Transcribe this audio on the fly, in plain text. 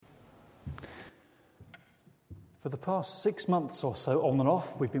For the past 6 months or so, on and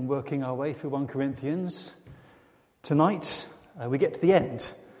off, we've been working our way through 1 Corinthians. Tonight, we get to the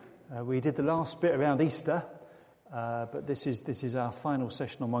end. We did the last bit around Easter, but this is our final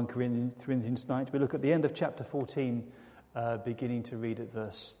session on 1 Corinthians tonight. We look at the end of chapter 14, beginning to read at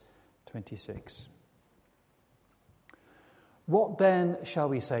verse 26. What then shall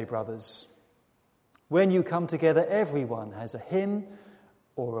we say, brothers? When you come together, everyone has a hymn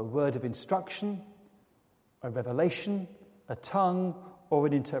or a word of instruction, a revelation, a tongue, or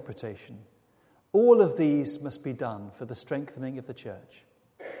an interpretation. All of these must be done for the strengthening of the church.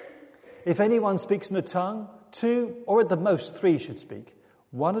 If anyone speaks in a tongue, 2 or at the most 3 should speak,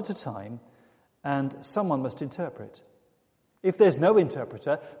 1 at a time, and someone must interpret. If there's no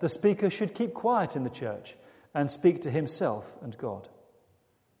interpreter, the speaker should keep quiet in the church and speak to himself and God.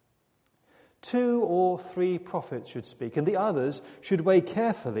 2 or 3 prophets should speak, and the others should weigh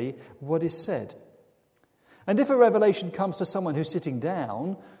carefully what is said. And if a revelation comes to someone who's sitting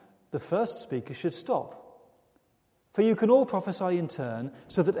down, the first speaker should stop. For you can all prophesy in turn,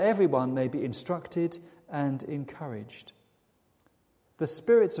 so that everyone may be instructed and encouraged. The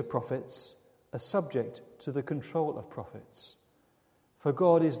spirits of prophets are subject to the control of prophets. For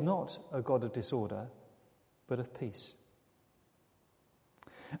God is not a God of disorder, but of peace.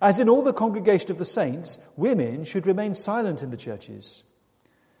 As in all the congregation of the saints, women should remain silent in the churches.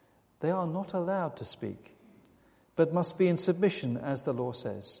 They are not allowed to speak, but must be in submission, as the law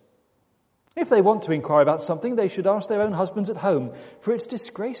says. If they want to inquire about something, they should ask their own husbands at home, for it's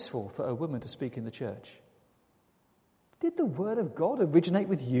disgraceful for a woman to speak in the church. Did the word of God originate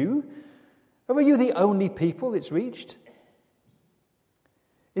with you? Or are you the only people it's reached?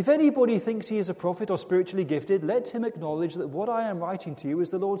 If anybody thinks he is a prophet or spiritually gifted, let him acknowledge that what I am writing to you is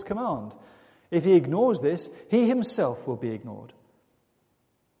the Lord's command. If he ignores this, he himself will be ignored.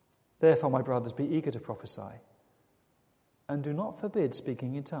 Therefore, my brothers, be eager to prophesy, and do not forbid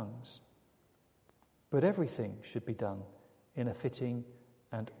speaking in tongues. But everything should be done in a fitting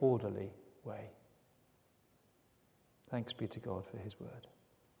and orderly way. Thanks be to God for his word.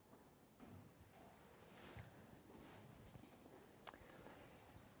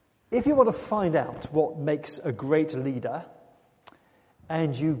 If you want to find out what makes a great leader,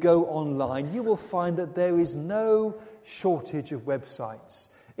 and you go online, you will find that there is no shortage of websites,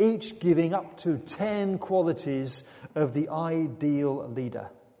 each giving up to 10 qualities of the ideal leader.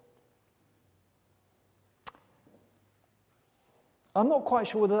 I'm not quite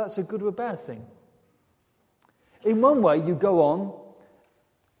sure whether that's a good or a bad thing. In one way, you go on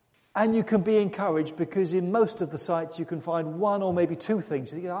and you can be encouraged because in most of the sites you can find 1 or maybe 2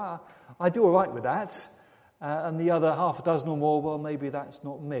 things. You think, I do all right with that. And the other half a dozen or more, well, maybe that's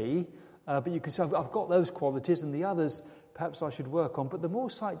not me. But you can say, I've got those qualities and the others perhaps I should work on. But the more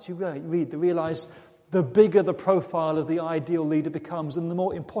sites you read, you realise the bigger the profile of the ideal leader becomes and the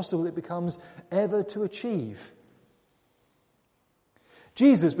more impossible it becomes ever to achieve.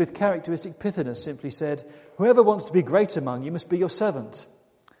 Jesus, with characteristic pithiness, simply said, whoever wants to be great among you must be your servant.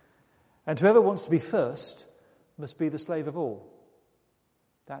 And whoever wants to be first must be the slave of all.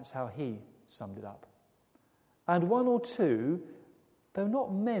 That's how he summed it up. And 1 or 2, though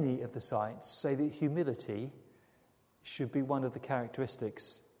not many of the sites, say that humility should be one of the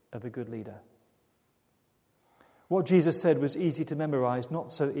characteristics of a good leader. What Jesus said was easy to memorize,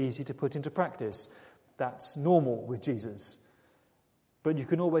 not so easy to put into practice. That's normal with Jesus. But you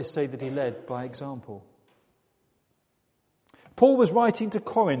can always say that he led by example. Paul was writing to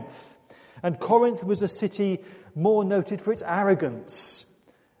Corinth, and Corinth was a city more noted for its arrogance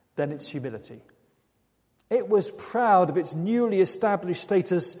than its humility. It was proud of its newly established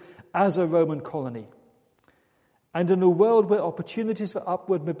status as a Roman colony. And in a world where opportunities for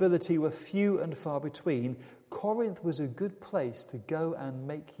upward mobility were few and far between, Corinth was a good place to go and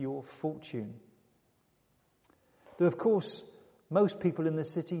make your fortune. Though, of course, most people in the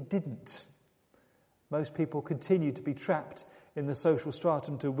city didn't. Most people continued to be trapped in the social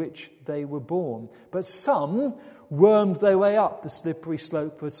stratum to which they were born. But some wormed their way up the slippery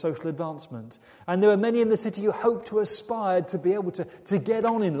slope of social advancement. And there were many in the city who hoped to aspire to be able to get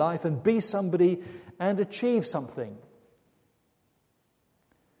on in life and be somebody and achieve something.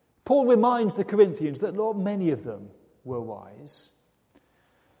 Paul reminds the Corinthians that not many of them were wise.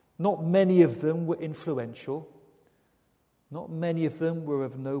 Not many of them were influential. Not many of them were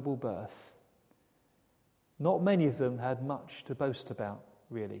of noble birth. Not many of them had much to boast about,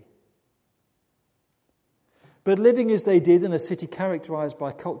 really. But living as they did in a city characterized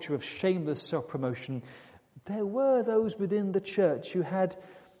by a culture of shameless self-promotion, there were those within the church who had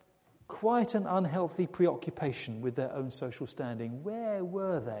quite an unhealthy preoccupation with their own social standing. Where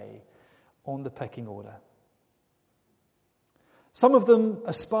were they on the pecking order? Some of them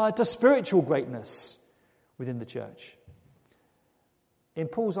aspired to spiritual greatness within the church. In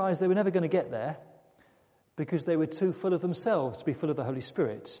Paul's eyes, they were never going to get there because they were too full of themselves to be full of the Holy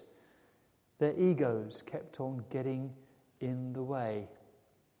Spirit. Their egos kept on getting in the way.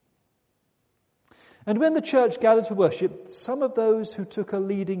 And when the church gathered to worship, some of those who took a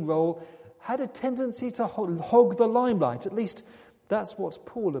leading role had a tendency to hog the limelight. At least that's what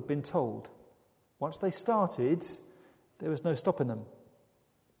Paul had been told. Once they started, there was no stopping them.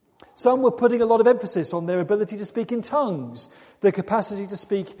 Some were putting a lot of emphasis on their ability to speak in tongues, their capacity to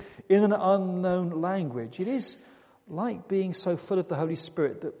speak in an unknown language. It is like being so full of the Holy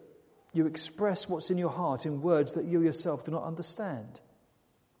Spirit that you express what's in your heart in words that you yourself do not understand.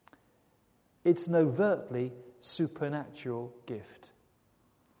 It's an overtly supernatural gift.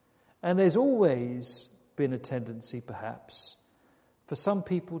 And there's always been a tendency, perhaps, for some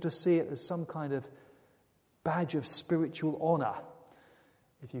people to see it as some kind of badge of spiritual honour.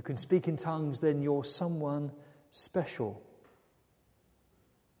 If you can speak in tongues, then you're someone special.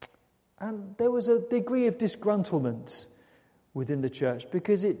 And there was a degree of disgruntlement within the church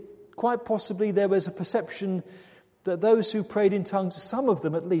because quite possibly there was a perception that those who prayed in tongues, some of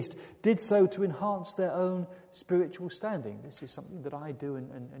them at least, did so to enhance their own spiritual standing. This is something that I do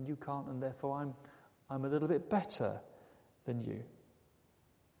and you can't, and therefore I'm a little bit better than you.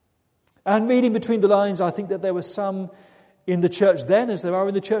 And reading between the lines, I think that there were some in the church then, as there are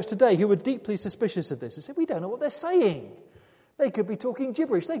in the church today, who were deeply suspicious of this. They said, we don't know what they're saying. They could be talking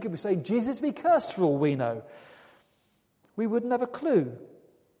gibberish. They could be saying, Jesus be cursed for all we know. We wouldn't have a clue.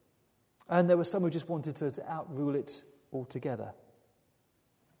 And there were some who just wanted to outrule it altogether.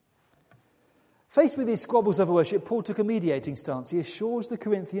 Faced with these squabbles over worship, Paul took a mediating stance. He assures the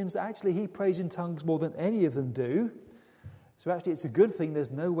Corinthians that actually he prays in tongues more than any of them do. So actually it's a good thing.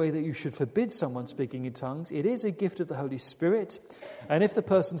 There's no way that you should forbid someone speaking in tongues. It is a gift of the Holy Spirit. And if the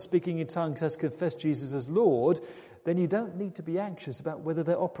person speaking in tongues has confessed Jesus as Lord, then you don't need to be anxious about whether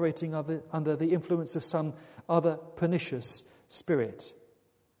they're operating under the influence of some other pernicious spirit.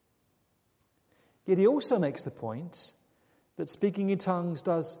 Yet he also makes the point that speaking in tongues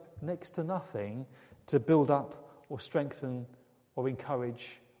does next to nothing to build up or strengthen or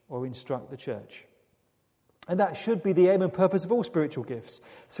encourage or instruct the church. And that should be the aim and purpose of all spiritual gifts.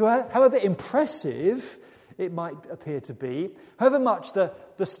 So however impressive it might appear to be, however much the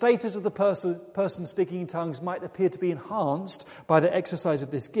status of the person speaking in tongues might appear to be enhanced by the exercise of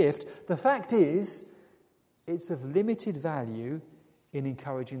this gift, the fact is it's of limited value in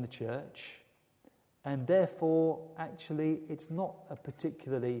encouraging the church, and therefore actually it's not a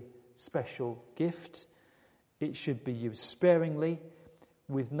particularly special gift. It should be used sparingly,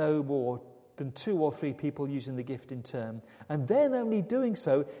 with no more than 2 or 3 people using the gift in turn, and then only doing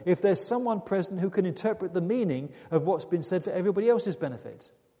so if there's someone present who can interpret the meaning of what's been said for everybody else's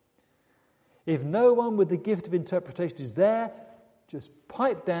benefit. If no one with the gift of interpretation is there, just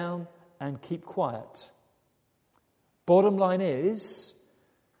pipe down and keep quiet. Bottom line is,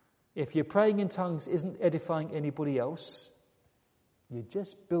 if your praying in tongues isn't edifying anybody else, you're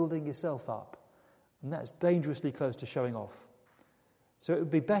just building yourself up, and that's dangerously close to showing off. So it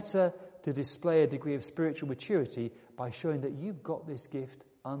would be better to display a degree of spiritual maturity by showing that you've got this gift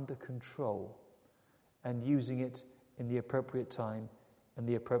under control and using it in the appropriate time and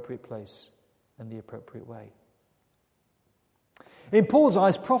the appropriate place and the appropriate way. In Paul's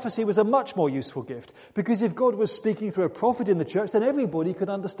eyes, prophecy was a much more useful gift because if God was speaking through a prophet in the church, then everybody could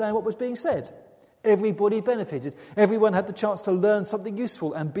understand what was being said. Everybody benefited. Everyone had the chance to learn something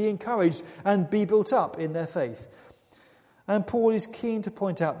useful and be encouraged and be built up in their faith. And Paul is keen to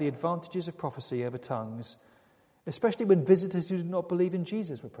point out the advantages of prophecy over tongues, especially when visitors who do not believe in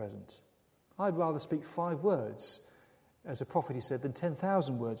Jesus were present. I'd rather speak 5 words, as a prophet he said, than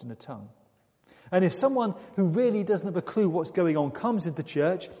 10,000 words in a tongue. And if someone who really doesn't have a clue what's going on comes into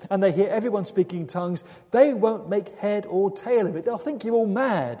church and they hear everyone speaking in tongues, they won't make head or tail of it. They'll think you're all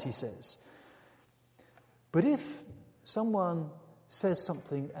mad, he says. But if someone says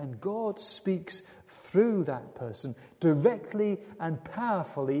something and God speaks through that person directly and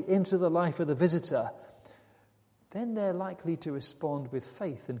powerfully into the life of the visitor, then they're likely to respond with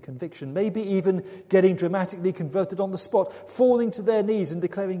faith and conviction, maybe even getting dramatically converted on the spot, falling to their knees and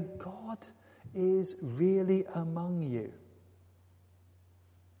declaring, God is really among you.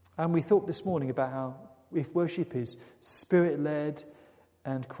 And we thought this morning about how if worship is spirit-led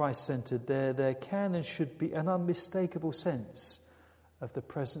and Christ-centered, there can and should be an unmistakable sense of the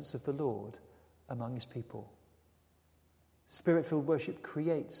presence of the Lord among his people. Spirit-filled worship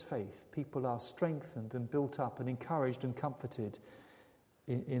creates faith. People are strengthened and built up and encouraged and comforted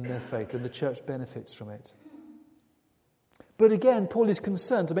in their faith, and the church benefits from it. But again, Paul is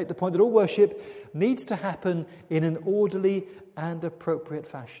concerned to make the point that all worship needs to happen in an orderly and appropriate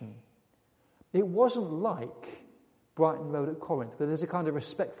fashion. It wasn't like Brighton Road at Corinth, where there's a kind of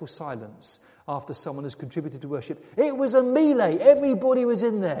respectful silence after someone has contributed to worship. It was a melee. Everybody was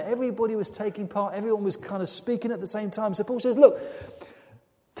in there. Everybody was taking part. Everyone was kind of speaking at the same time. So Paul says, look,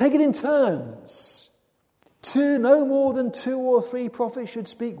 take it in turns. No more than 2 or 3 prophets should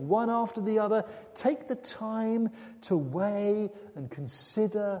speak one after the other. Take the time to weigh and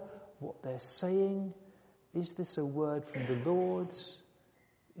consider what they're saying. Is this a word from the Lord?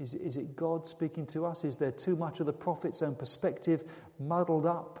 Is it God speaking to us? Is there too much of the prophet's own perspective muddled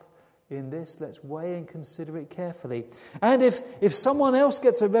up in this? Let's weigh and consider it carefully. And if someone else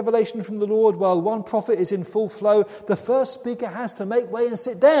gets a revelation from the Lord while one prophet is in full flow, the first speaker has to make way and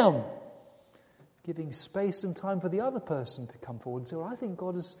sit down, giving space and time for the other person to come forward and say, well, I think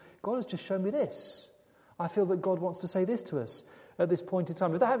God has just shown me this. I feel that God wants to say this to us at this point in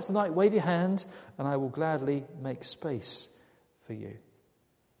time. If that happens tonight, wave your hand and I will gladly make space for you.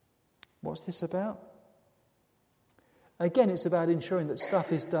 What's this about? Again, it's about ensuring that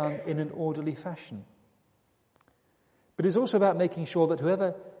stuff is done in an orderly fashion. But it's also about making sure that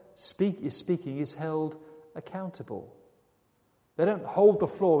whoever is speaking is held accountable. They don't hold the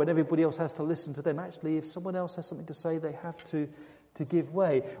floor and everybody else has to listen to them. Actually, if someone else has something to say, they have to give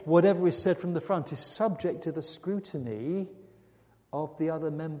way. Whatever is said from the front is subject to the scrutiny of the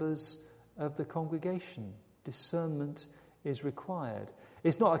other members of the congregation. Discernment is required.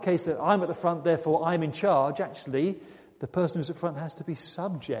 It's not a case that I'm at the front, therefore I'm in charge. Actually, the person who's at the front has to be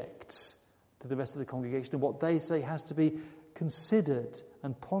subject to the rest of the congregation, and what they say has to be considered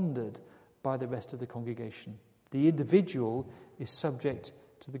and pondered by the rest of the congregation. The individual is subject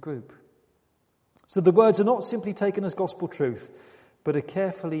to the group. So the words are not simply taken as gospel truth, but are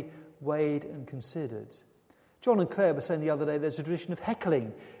carefully weighed and considered. John and Claire were saying the other day there's a tradition of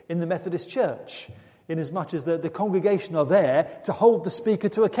heckling in the Methodist Church, inasmuch as the congregation are there to hold the speaker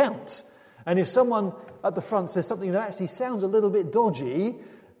to account. And if someone at the front says something that actually sounds a little bit dodgy,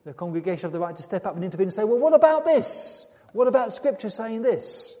 the congregation have the right to step up and intervene and say, well, what about this? What about Scripture saying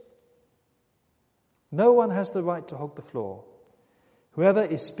this? No one has the right to hog the floor. Whoever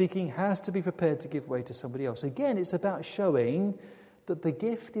is speaking has to be prepared to give way to somebody else. Again, it's about showing that the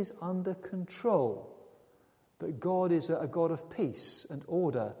gift is under control, that God is a God of peace and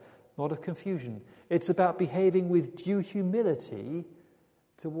order, not of confusion. It's about behaving with due humility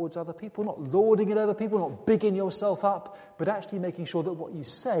towards other people, not lording it over people, not bigging yourself up, but actually making sure that what you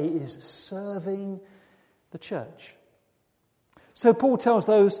say is serving the church. So Paul tells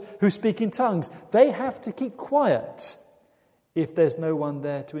those who speak in tongues, they have to keep quiet if there's no one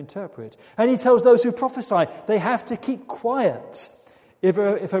there to interpret. And he tells those who prophesy, they have to keep quiet if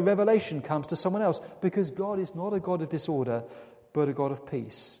a revelation comes to someone else, because God is not a God of disorder, but a God of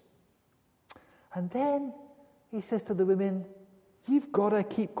peace. And then he says to the women, you've got to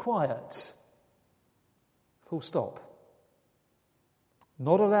keep quiet. Full stop.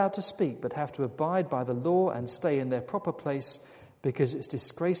 Not allowed to speak, but have to abide by the law and stay in their proper place, because it's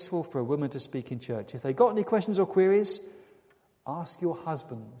disgraceful for a woman to speak in church. If they've got any questions or queries, ask your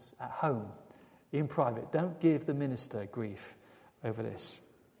husbands at home, in private. Don't give the minister grief over this.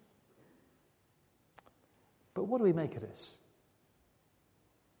 But what do we make of this?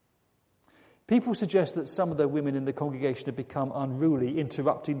 People suggest that some of the women in the congregation have become unruly,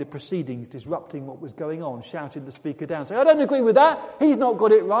 interrupting the proceedings, disrupting what was going on, shouting the speaker down, saying, I don't agree with that, he's not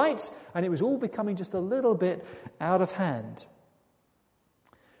got it right. And it was all becoming just a little bit out of hand.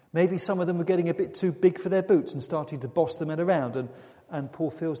 Maybe some of them were getting a bit too big for their boots and starting to boss the men around, and Paul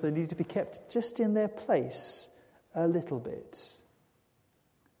feels they need to be kept just in their place a little bit.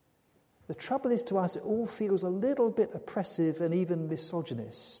 The trouble is, to us, it all feels a little bit oppressive and even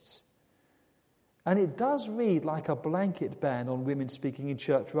misogynist. And it does read like a blanket ban on women speaking in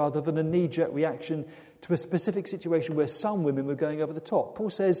church rather than a knee-jerk reaction to a specific situation where some women were going over the top. Paul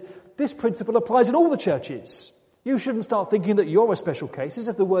says this principle applies in all the churches. You shouldn't start thinking that you're a special case as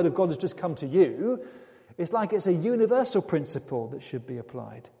if the word of God has just come to you. It's like it's a universal principle that should be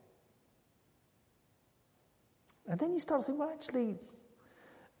applied. And then you start to think, well, actually,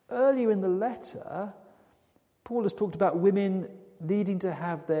 earlier in the letter, Paul has talked about women needing to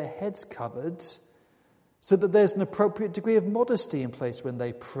have their heads covered so that there's an appropriate degree of modesty in place when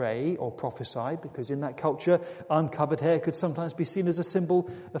they pray or prophesy, because in that culture, uncovered hair could sometimes be seen as a symbol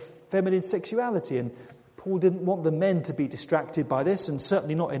of feminine sexuality. And Paul didn't want the men to be distracted by this, and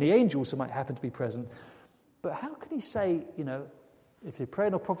certainly not any angels who might happen to be present. But how can he say, if you're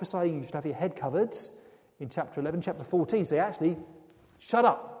praying or prophesying, you should have your head covered in chapter 11, chapter 14, say, actually, shut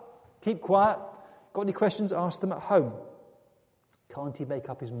up, keep quiet, got any questions, ask them at home. Can't he make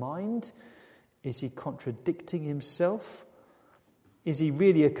up his mind? Is he contradicting himself? Is he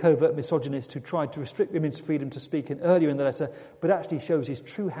really a covert misogynist who tried to restrict women's freedom to speak earlier in the letter, but actually shows his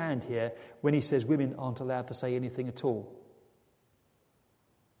true hand here when he says women aren't allowed to say anything at all?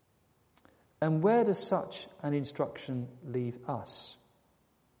 And where does such an instruction leave us?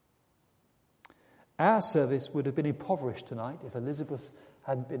 Our service would have been impoverished tonight if Elizabeth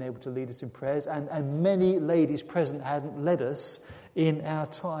hadn't been able to lead us in prayers and many ladies present hadn't led us in our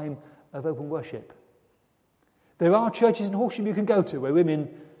time of open worship. There are churches in Horsham you can go to where women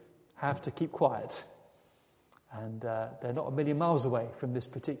have to keep quiet. And they're not a million miles away from this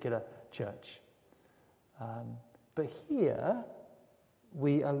particular church. But here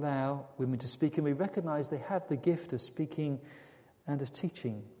we allow women to speak, and we recognise they have the gift of speaking and of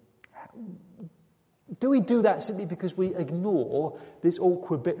teaching. Do we do that simply because we ignore this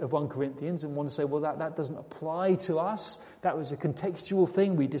awkward bit of 1 Corinthians and want to say, well, that doesn't apply to us? That was a contextual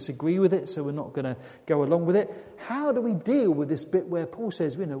thing. We disagree with it, so we're not going to go along with it. How do we deal with this bit where Paul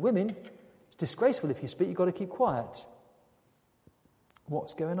says, women, it's disgraceful if you speak, you've got to keep quiet?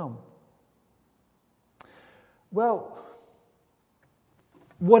 What's going on? Well,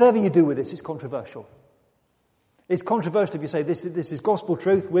 whatever you do with this, it's controversial. It's controversial if you say this is gospel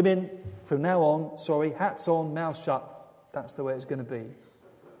truth. Women, from now on, hats on, mouth shut. That's the way it's going to be.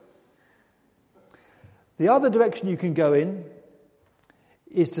 The other direction you can go in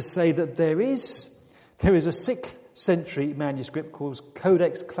is to say that there is a 6th century manuscript called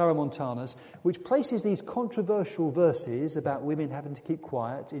Codex Claromontanus, which places these controversial verses about women having to keep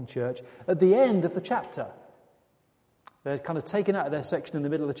quiet in church at the end of the chapter. They're kind of taken out of their section in the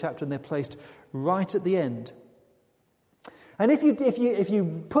middle of the chapter and they're placed right at the end. And if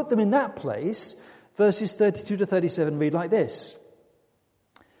you put them in that place, verses 32 to 37 read like this.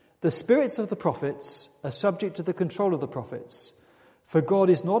 The spirits of the prophets are subject to the control of the prophets, for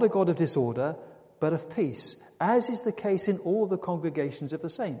God is not a God of disorder, but of peace, as is the case in all the congregations of the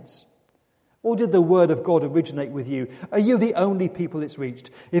saints. Or did the word of God originate with you? Are you the only people it's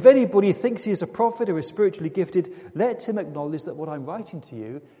reached? If anybody thinks he is a prophet or is spiritually gifted, let him acknowledge that what I'm writing to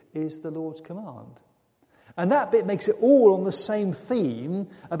you is the Lord's command. And that bit makes it all on the same theme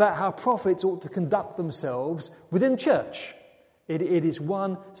about how prophets ought to conduct themselves within church. It is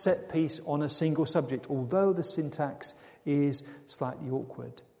one set piece on a single subject, although the syntax is slightly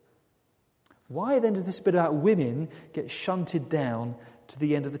awkward. Why then does this bit about women get shunted down to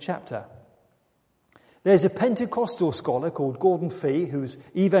the end of the chapter? There's a Pentecostal scholar called Gordon Fee, whose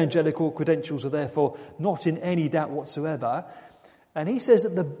evangelical credentials are therefore not in any doubt whatsoever, and he says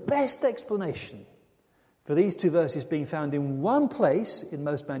that the best explanation for these two verses being found in one place in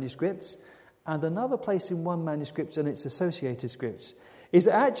most manuscripts and another place in one manuscript and its associated scripts is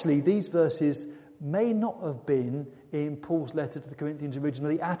that actually these verses may not have been in Paul's letter to the Corinthians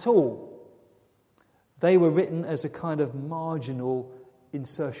originally at all. They were written as a kind of marginal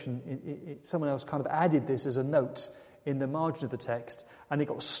insertion. Someone else kind of added this as a note in the margin of the text, and it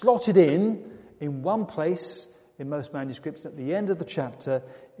got slotted in one place in most manuscripts at the end of the chapter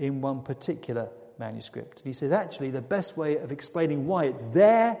in one particular manuscript. He says actually the best way of explaining why it's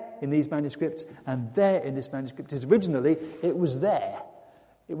there in these manuscripts and there in this manuscript is originally it was there.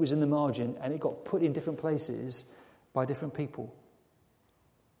 It was in the margin and it got put in different places by different people.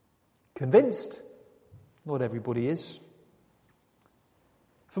 Convinced? Not everybody is.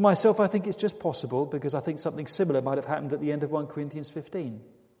 For myself, I think it's just possible because I think something similar might have happened at the end of 1 Corinthians 15.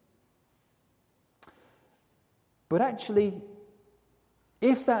 But actually,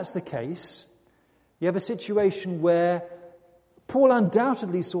 if that's the case, you have a situation where Paul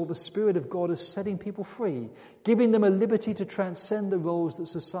undoubtedly saw the Spirit of God as setting people free, giving them a liberty to transcend the roles that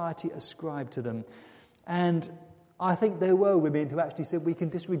society ascribed to them. And I think there were women who actually said we can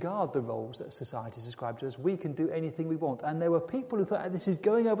disregard the roles that society has ascribed to us. We can do anything we want. And there were people who thought, this is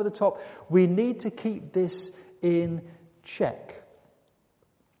going over the top. We need to keep this in check.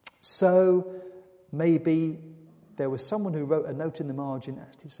 So maybe there was someone who wrote a note in the margin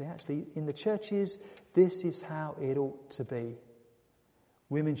to say, actually, in the churches, this is how it ought to be.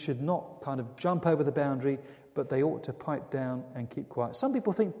 Women should not kind of jump over the boundary, but they ought to pipe down and keep quiet. Some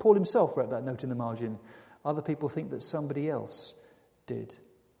people think Paul himself wrote that note in the margin. Other people think that somebody else did.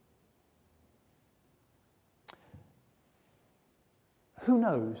 Who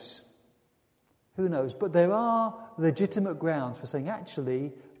knows? Who knows? But there are legitimate grounds for saying,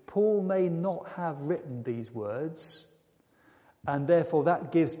 actually, Paul may not have written these words, and therefore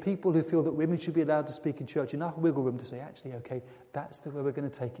that gives people who feel that women should be allowed to speak in church enough wiggle room to say, actually, okay, that's the way we're going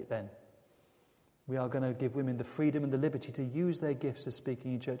to take it then. We are going to give women the freedom and the liberty to use their gifts of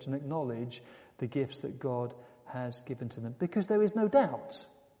speaking in church and acknowledge the gifts that God has given to them. Because there is no doubt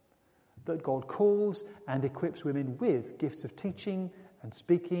that God calls and equips women with gifts of teaching and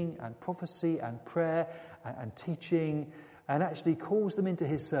speaking and prophecy and prayer and teaching, and actually calls them into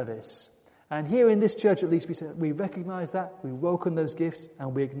his service. And here in this church, at least, we recognise that, we welcome those gifts,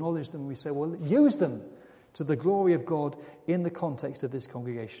 and we acknowledge them, and we say, well, use them to the glory of God in the context of this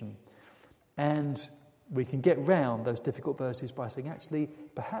congregation. And we can get round those difficult verses by saying, actually,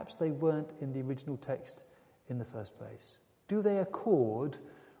 perhaps they weren't in the original text in the first place. Do they accord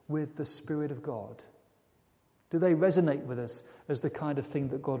with the Spirit of God? Do they resonate with us as the kind of thing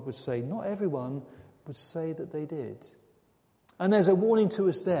that God would say? Not everyone would say that they did. And there's a warning to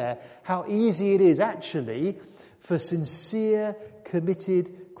us there how easy it is actually for sincere,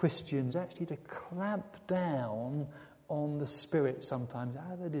 committed Christians actually to clamp down on the Spirit sometimes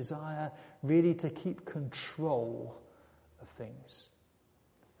out of a desire really to keep control of things.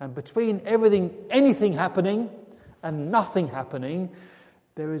 And between anything happening and nothing happening,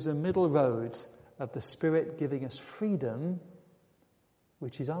 there is a middle road of the Spirit giving us freedom,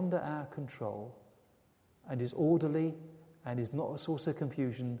 which is under our control and is orderly and is not a source of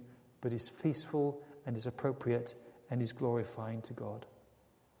confusion, but is peaceful and is appropriate and is glorifying to God.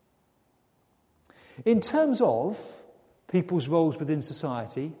 In terms of people's roles within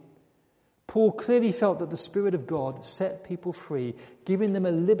society, Paul clearly felt that the Spirit of God set people free, giving them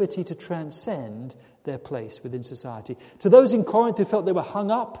a liberty to transcend their place within society. To those in Corinth who felt they were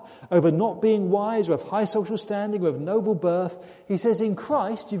hung up over not being wise or of high social standing or of noble birth, he says, in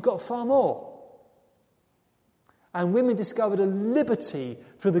Christ you've got far more. And women discovered a liberty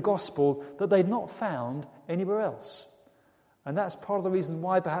through the gospel that they'd not found anywhere else. And that's part of the reason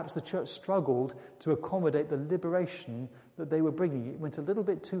why perhaps the church struggled to accommodate the liberation that they were bringing. It went a little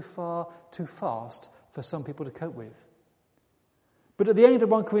bit too far, too fast for some people to cope with. But at the end of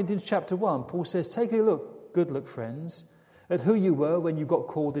 1 Corinthians chapter 1, Paul says, take a look, good look, friends, at who you were when you got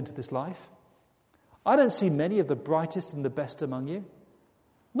called into this life. I don't see many of the brightest and the best among you.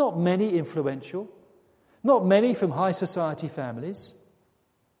 Not many influential. Not many from high society families.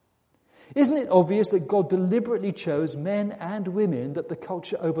 Isn't it obvious that God deliberately chose men and women that the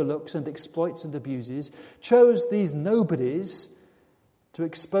culture overlooks and exploits and abuses, chose these nobodies to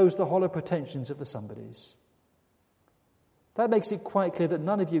expose the hollow pretensions of the somebodies? That makes it quite clear that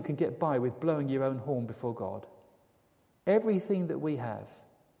none of you can get by with blowing your own horn before God. Everything that we have,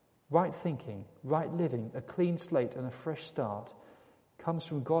 right thinking, right living, a clean slate and a fresh start, comes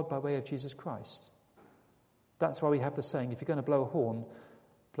from God by way of Jesus Christ. That's why we have the saying, if you're going to blow a horn,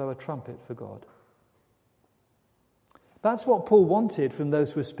 blow a trumpet for God. That's what Paul wanted from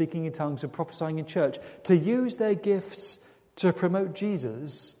those who were speaking in tongues and prophesying in church, to use their gifts to promote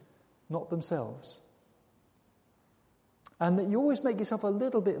Jesus, not themselves. And that you always make yourself a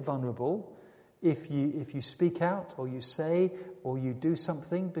little bit vulnerable if you speak out or you say or you do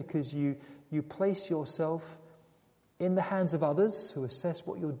something, because you place yourself in the hands of others who assess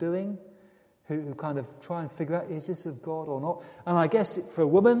what you're doing, who kind of try and figure out, is this of God or not? And I guess for a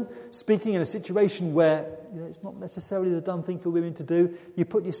woman, speaking in a situation where it's not necessarily the done thing for women to do, you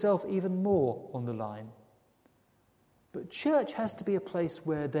put yourself even more on the line. But church has to be a place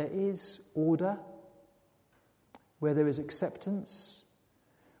where there is order, where there is acceptance,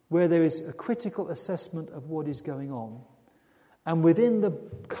 where there is a critical assessment of what is going on. And within the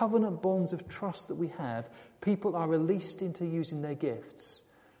covenant bonds of trust that we have, people are released into using their gifts,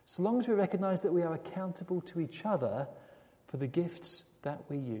 so long as we recognise that we are accountable to each other for the gifts that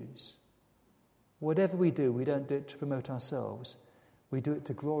we use. Whatever we do, we don't do it to promote ourselves. We do it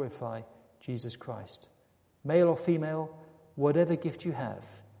to glorify Jesus Christ. Male or female, whatever gift you have,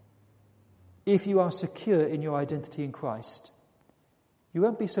 if you are secure in your identity in Christ, you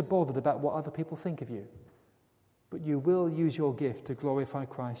won't be so bothered about what other people think of you, but you will use your gift to glorify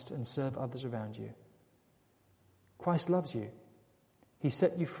Christ and serve others around you. Christ loves you. He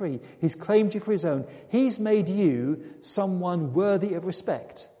set you free. He's claimed you for his own. He's made you someone worthy of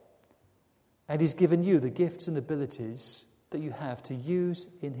respect. And he's given you the gifts and abilities that you have to use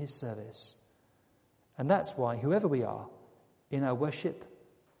in his service. And that's why, whoever we are, in our worship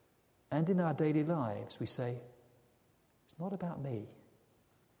and in our daily lives, we say, it's not about me.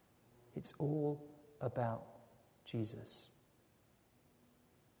 It's all about Jesus.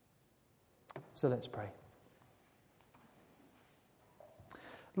 So let's pray.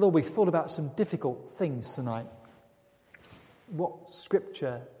 Lord, we've thought about some difficult things tonight. What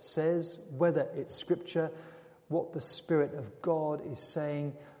Scripture says, whether it's Scripture, what the Spirit of God is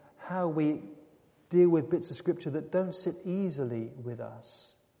saying, how we deal with bits of Scripture that don't sit easily with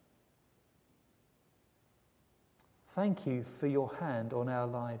us. Thank you for your hand on our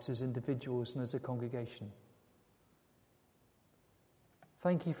lives as individuals and as a congregation.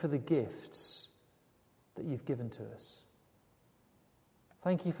 Thank you for the gifts that you've given to us.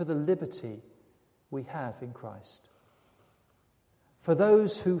 Thank you for the liberty we have in Christ. For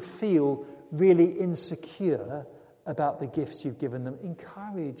those who feel really insecure about the gifts you've given them,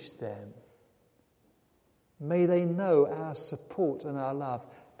 encourage them. May they know our support and our love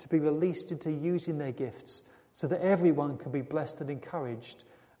to be released into using their gifts so that everyone can be blessed and encouraged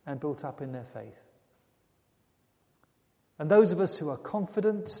and built up in their faith. And those of us who are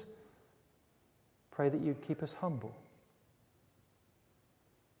confident, pray that you'd keep us humble.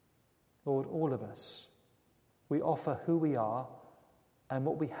 Lord, all of us, we offer who we are and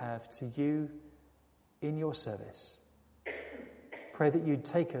what we have to you in your service. Pray that you'd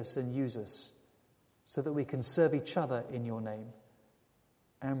take us and use us so that we can serve each other in your name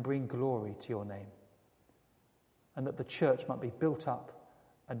and bring glory to your name. And that the church might be built up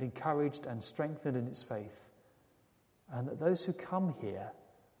and encouraged and strengthened in its faith. And that those who come here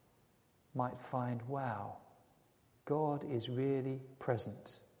might find, wow, God is really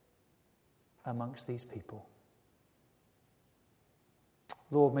present amongst these people.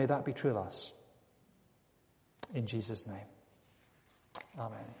 Lord, may that be true of us. In Jesus' name.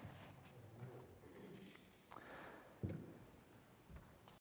 Amen.